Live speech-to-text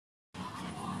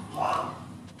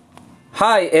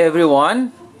Hi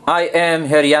everyone, I am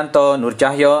Herianto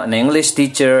Nurcahyo, an English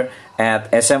teacher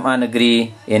at SMA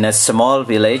Negeri in a small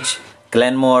village,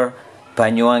 Glenmore,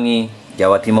 Banyuwangi,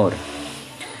 Jawa Timur.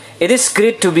 It is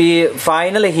great to be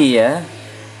finally here.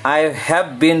 I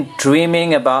have been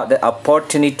dreaming about the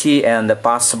opportunity and the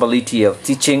possibility of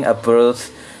teaching abroad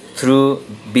through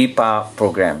BIPA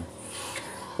program.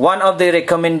 One of the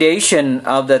recommendations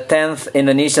of the 10th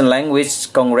Indonesian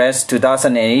Language Congress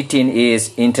 2018 is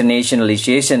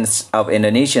internationalization of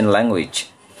Indonesian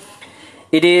language.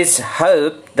 It is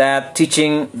hoped that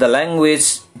teaching the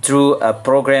language through a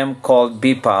program called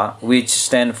BIPA, which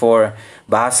stands for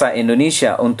Bahasa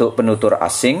Indonesia untuk Penutur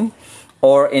Asing,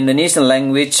 or Indonesian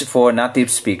language for native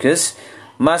speakers,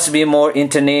 must be more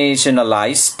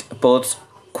internationalized, both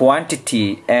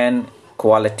quantity and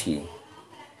quality.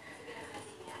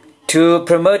 To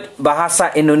promote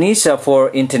Bahasa Indonesia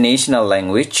for international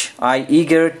language, I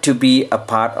eager to be a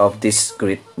part of this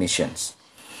great mission.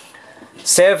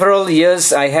 Several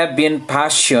years I have been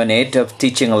passionate of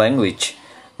teaching language.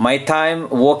 My time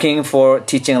working for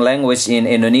teaching language in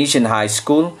Indonesian high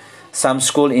school, some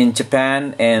school in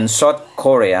Japan and South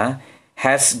Korea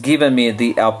has given me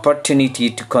the opportunity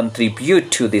to contribute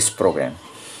to this program.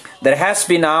 There has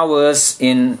been hours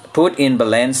put in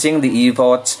balancing the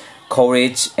efforts,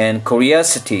 courage and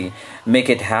curiosity make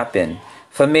it happen.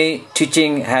 For me,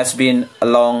 teaching has been a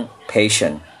long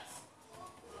passion.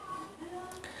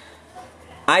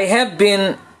 I have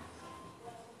been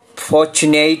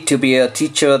fortunate to be a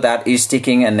teacher that is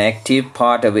taking an active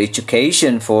part of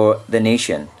education for the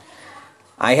nation.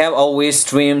 I have always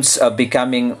dreamed of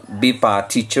becoming BIPA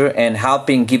teacher and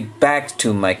helping give back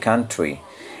to my country.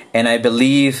 And I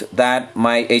believe that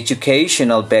my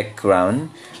educational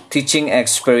background, teaching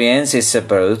experiences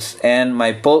abroad, and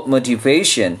my bold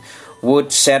motivation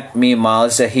would set me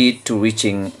miles ahead to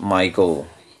reaching my goal.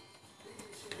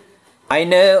 I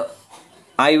know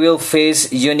I will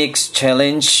face unique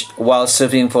challenge while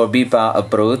serving for BIPA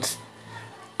abroad.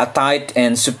 A tight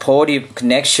and supportive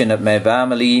connection of my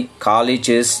family,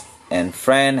 colleges, and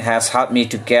friends has helped me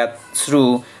to get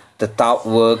through the tough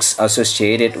works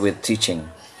associated with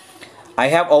teaching. I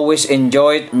have always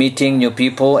enjoyed meeting new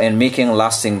people and making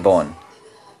lasting bond.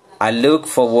 I look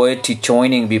forward to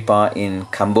joining BIPA in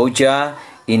Cambodia,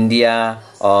 India,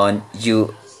 or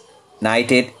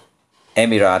United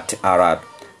Emirates Arab.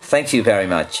 Thank you very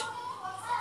much.